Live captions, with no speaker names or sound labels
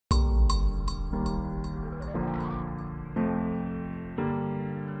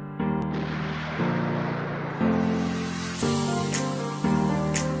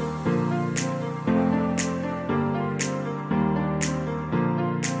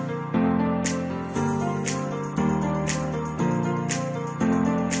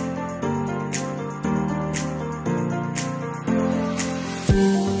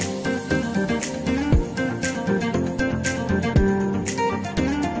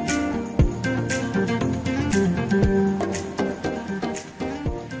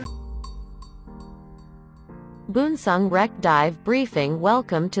Boonsung Wreck Dive Briefing.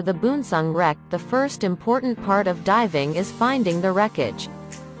 Welcome to the Boonsung Wreck. The first important part of diving is finding the wreckage.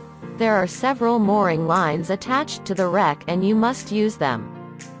 There are several mooring lines attached to the wreck and you must use them.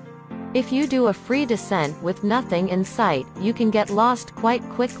 If you do a free descent with nothing in sight, you can get lost quite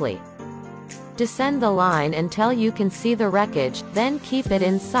quickly. Descend the line until you can see the wreckage, then keep it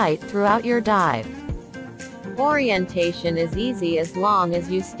in sight throughout your dive. Orientation is easy as long as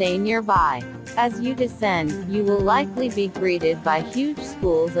you stay nearby. As you descend, you will likely be greeted by huge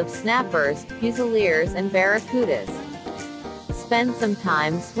schools of snappers, fusiliers and barracudas. Spend some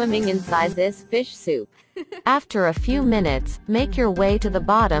time swimming inside this fish soup. After a few minutes, make your way to the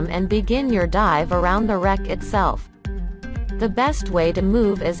bottom and begin your dive around the wreck itself. The best way to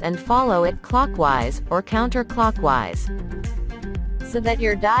move is and follow it clockwise, or counterclockwise, so that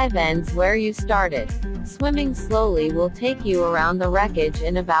your dive ends where you started. Swimming slowly will take you around the wreckage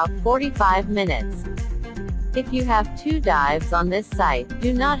in about 45 minutes. If you have 2 dives on this site,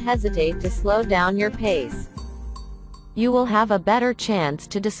 do not hesitate to slow down your pace. You will have a better chance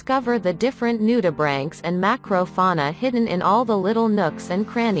to discover the different nudibranchs and macrofauna hidden in all the little nooks and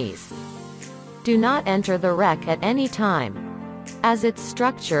crannies. Do not enter the wreck at any time. As its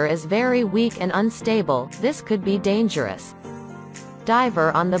structure is very weak and unstable, this could be dangerous.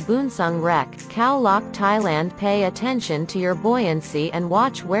 Diver on the Boonsung Wreck, Kaolack, Thailand. Pay attention to your buoyancy and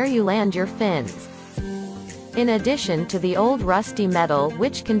watch where you land your fins. In addition to the old rusty metal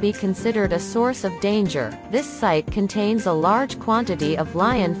which can be considered a source of danger, this site contains a large quantity of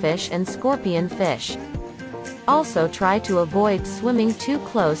lionfish and scorpion fish. Also try to avoid swimming too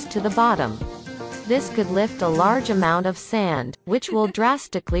close to the bottom. This could lift a large amount of sand, which will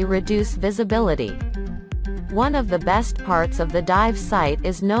drastically reduce visibility. One of the best parts of the dive site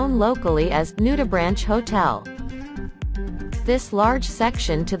is known locally as Nudibranch Hotel. This large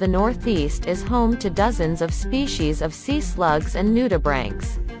section to the northeast is home to dozens of species of sea slugs and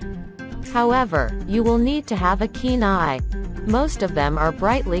nudibranchs. However, you will need to have a keen eye. Most of them are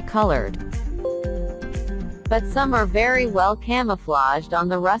brightly colored, but some are very well camouflaged on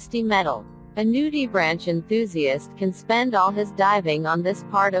the rusty metal. A nudibranch enthusiast can spend all his diving on this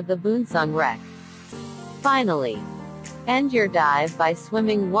part of the Boonsung Wreck. Finally, end your dive by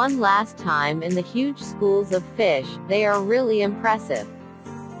swimming one last time in the huge schools of fish. They are really impressive.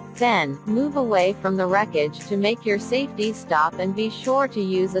 Then, move away from the wreckage to make your safety stop and be sure to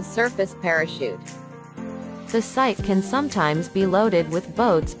use a surface parachute. The site can sometimes be loaded with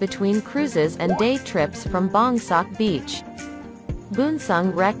boats between cruises and day trips from Boonsung Beach.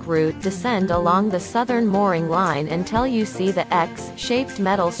 Boonsung Wreck route. Descend along the southern mooring line until you see the X-shaped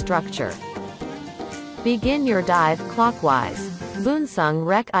metal structure. Begin your dive clockwise. Boonsung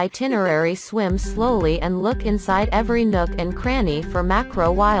Wreck itinerary. Swim slowly and look inside every nook and cranny for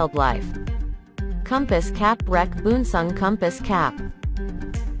macro wildlife. Compass cap. Wreck Boonsung compass cap.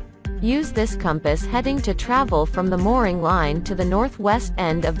 Use this compass heading to travel from the mooring line to the northwest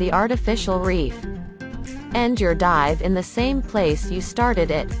end of the artificial reef. End your dive in the same place you started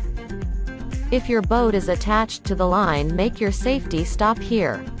it. If your boat is attached to the line, make your safety stop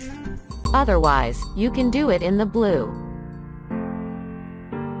here. Otherwise, you can do it in the blue.